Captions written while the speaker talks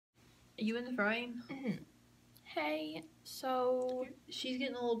Are you in the frame? Mm-hmm. Hey, so... She's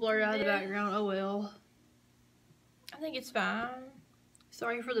getting a little blurred out of the background. Oh well. I think it's fine.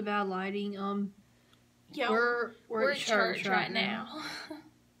 Sorry for the bad lighting. Yeah, we're at church right now.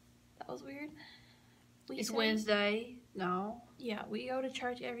 That was weird. It's Wednesday. No. Yeah, we go to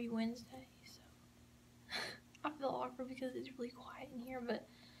church every Wednesday, so... I feel awkward because it's really quiet in here, but...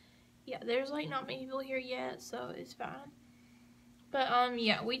 Yeah, there's like not many people here yet, so it's fine. But,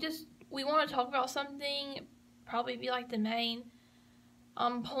 yeah, we want to talk about something, probably be like the main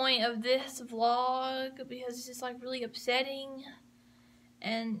point of this vlog, because it's just like really upsetting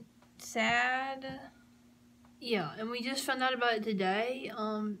and sad. Yeah, and we just found out about it today.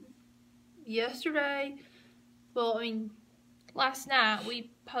 Yesterday, well, I mean, last night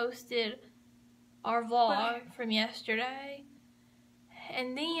we posted our vlog from yesterday,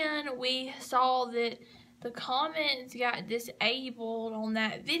 and then we saw that the comments got disabled on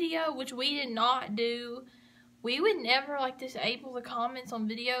that video, which we did not do. We would never like disable the comments on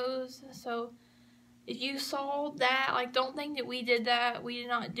videos, so if you saw that, like, don't think that we did that. We did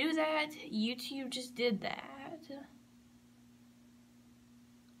not do that. YouTube just did that.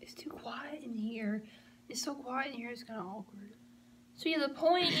 It's too quiet in here. It's so quiet in here, it's kind of awkward. So yeah, the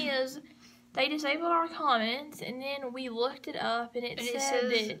point is, they disabled our comments, and then we looked it up, and it said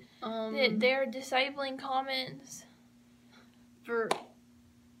that they're disabling comments for...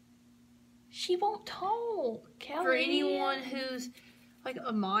 She won't talk, Kelly. For anyone who's like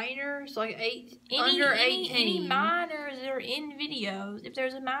a minor, so like under 18. Any minors that are in videos. If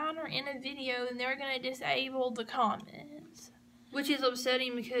there's a minor in a video, then they're going to disable the comments. Which is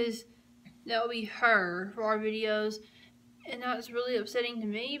upsetting because that will be her for our videos. And that's really upsetting to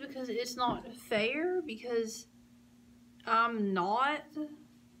me because it's not fair because I'm not.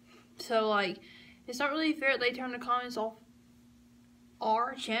 So, like, it's not really fair that they turn the comments off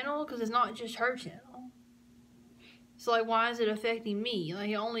our channel because it's not just her channel. So, like, why is it affecting me? Like,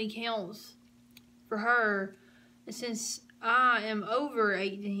 it only counts for her. And since I am over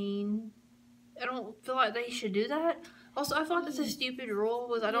 18, I don't feel like they should do that. Also, I feel like that's a stupid rule,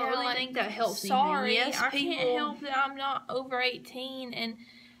 because I don't really think that helps anything. Sorry, yes, I can't help that I'm not over 18, and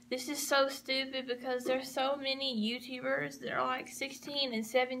this is so stupid because there's so many YouTubers that are like 16 and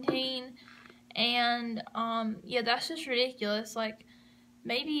 17, and, yeah, that's just ridiculous. Like,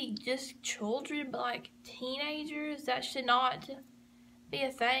 maybe just children, but like teenagers, that should not be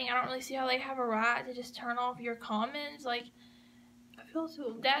a thing. I don't really see how they have a right to just turn off your comments. Like, I feel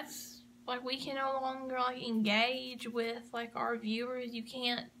so. That's like, we can no longer like engage with like our viewers. You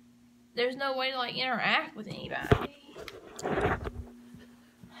can't. There's no way to like interact with anybody. I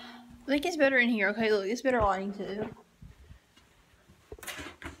think it's better in here. Okay, look, it's better lighting too.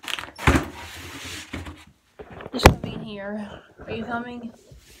 Just coming in here. Are you coming?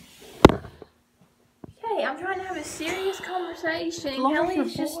 Hey, I'm trying to have a serious conversation.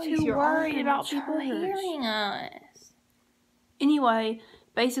 Kelly's just too worried about people hearing us. Anyway,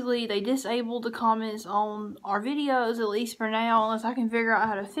 basically, they disabled the comments on our videos, at least for now, unless I can figure out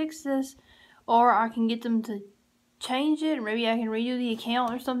how to fix this, or I can get them to change it, or maybe I can redo the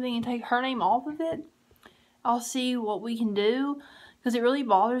account or something and take her name off of it. I'll see what we can do, because it really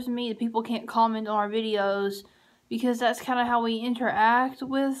bothers me that people can't comment on our videos, because that's kind of how we interact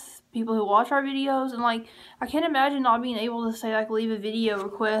with people who watch our videos, and like, I can't imagine not being able to say, like, leave a video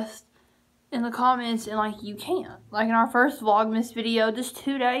request in the comments, and like, you can't. Like, in our first Vlogmas video just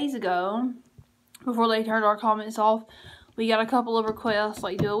 2 days ago, before they turned our comments off, we got a couple of requests,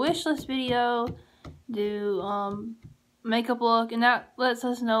 like, do a wish list video, do makeup look, and that lets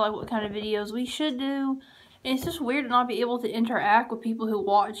us know like what kind of videos we should do. And it's just weird to not be able to interact with people who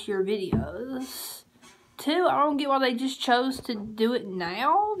watch your videos. Two, I don't get why they just chose to do it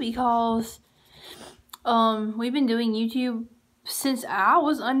now, because we've been doing YouTube since I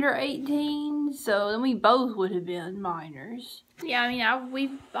was under 18, so then we both would have been minors. Yeah, I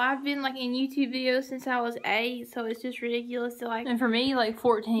mean, I've been like in YouTube videos since I was 8, so it's just ridiculous to like. And for me, like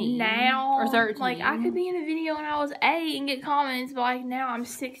 14 now or 13. Like, I could be in a video when I was 8 and get comments, but like now I'm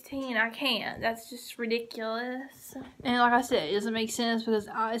 16, I can't. That's just ridiculous. And like I said, it doesn't make sense because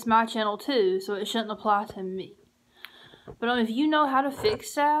it's my channel too, so it shouldn't apply to me. But if you know how to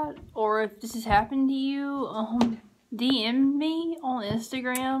fix that, or if this has happened to you, DM me on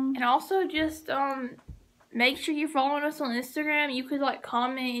Instagram. And also just make sure you're following us on Instagram. You could like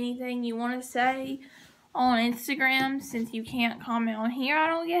comment anything you want to say on Instagram, since you can't comment on here, I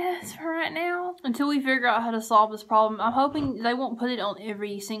don't guess, for right now. Until we figure out how to solve this problem. I'm hoping they won't put it on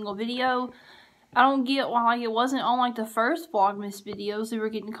every single video. I don't get why, like, it wasn't on like the first Vlogmas videos. We were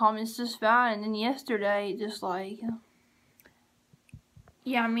getting comments just fine, and then yesterday, just like,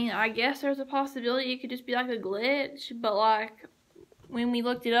 Yeah, I mean, I guess there's a possibility it could just be like a glitch, but like when we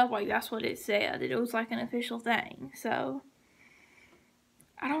looked it up, like that's what it said. It was like an official thing. So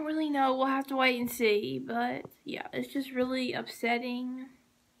I don't really know. We'll have to wait and see. But yeah, it's just really upsetting.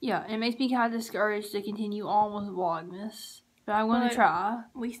 Yeah, it makes me kind of discouraged to continue on with Vlogmas. But I'm going to try.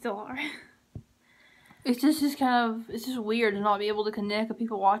 We still are. It's just it's just weird to not be able to connect with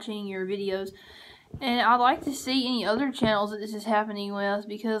people watching your videos. And I'd like to see any other channels that this is happening with,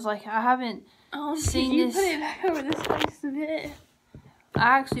 because like I haven't seen this. Put it back over this place a bit.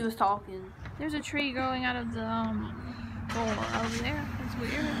 I actually was talking. There's a tree growing out of the door over there. That's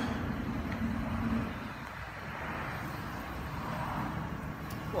weird.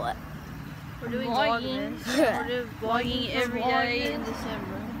 What? We're doing vlogging. Vlogmas. We're doing vlogging every day in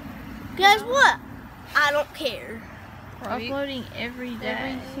December. Guess what? I don't care. We're uploading every day.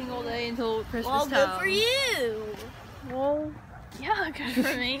 Every single day until Christmas Well, time. good for you. Well, yeah, good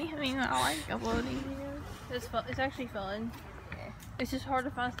for me. I mean, I like uploading videos. It's fun. It's actually fun. It's just hard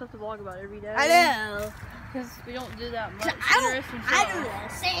to find stuff to vlog about every day. I know. Because we don't do that much I interesting stuff. do the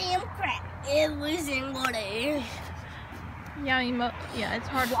same crap every single day. Yeah, I mean, yeah, it's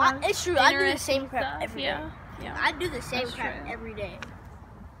hard to find. It's true. I do the interesting same crap stuff. every day. Yeah. I do the same That's crap true. every day.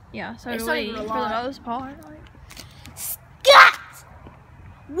 Yeah, so It's do not we, even a for the lot. most part. Like, Scott!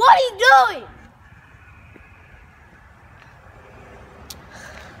 What are you doing?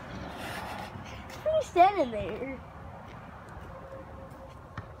 Why are you standing there?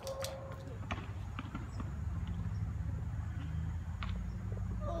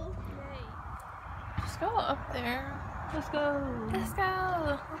 just go up there. Let's go. Let's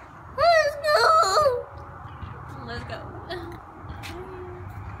go. Let's go! Let's go.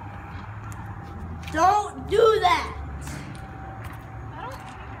 Don't do that! I don't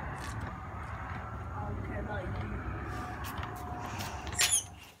I don't care about you.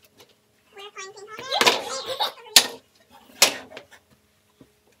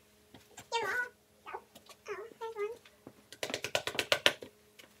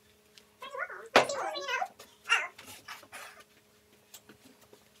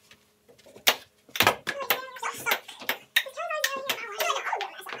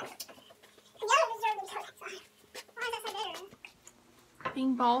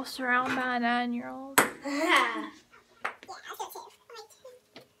 being bossed around by a 9-year-old.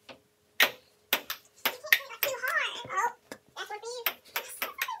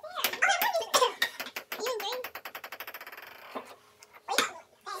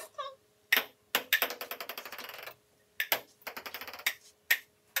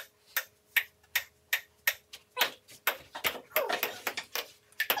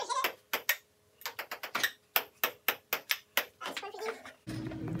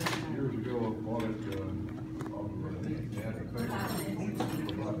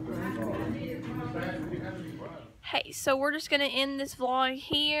 Hey, so we're just gonna end this vlog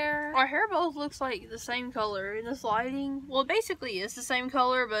here. Our hair both looks like the same color in this lighting. Well, basically it's the same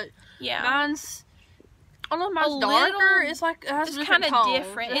color, but Yeah, mine's, I don't know if mine's A darker. little- It's like, it has it's different kinda tones.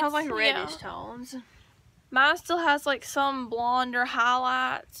 different. It has like It's- reddish yeah. tones. mine still has like some blonder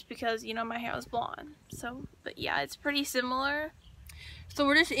highlights because you know my hair was blonde. So, but yeah, it's pretty similar. So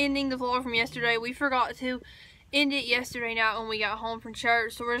we're just ending the vlog from yesterday. We forgot to end it yesterday night when we got home from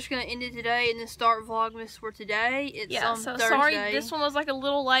church. So we're just going to end it today and then start Vlogmas for today. It's Yeah, so Thursday. sorry this one was like a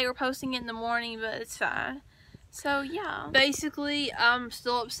little late. We're posting it in the morning, but it's fine. So yeah. Basically, I'm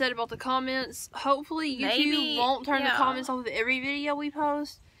still upset about the comments. Hopefully YouTube Maybe, won't turn the yeah. comments off of every video we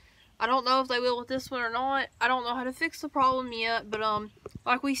post. I don't know if they will with this one or not. I don't know how to fix the problem yet, but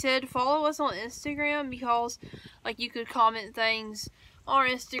like we said, follow us on Instagram because like you could comment things on our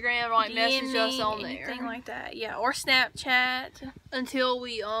Instagram, like message us on there. Anything like that, yeah, or Snapchat. Until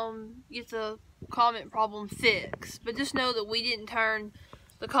we get the comment problem fixed. But just know that we didn't turn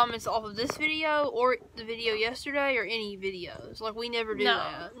the comments off of this video or the video yesterday or any videos. Like we never do No.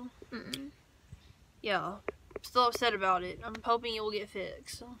 that. Mm-mm. Yeah. Still upset about it. I'm hoping it will get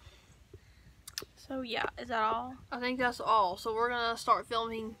fixed. So yeah, is that all? I think that's all. So we're gonna start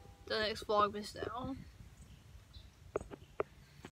filming the next Vlogmas now.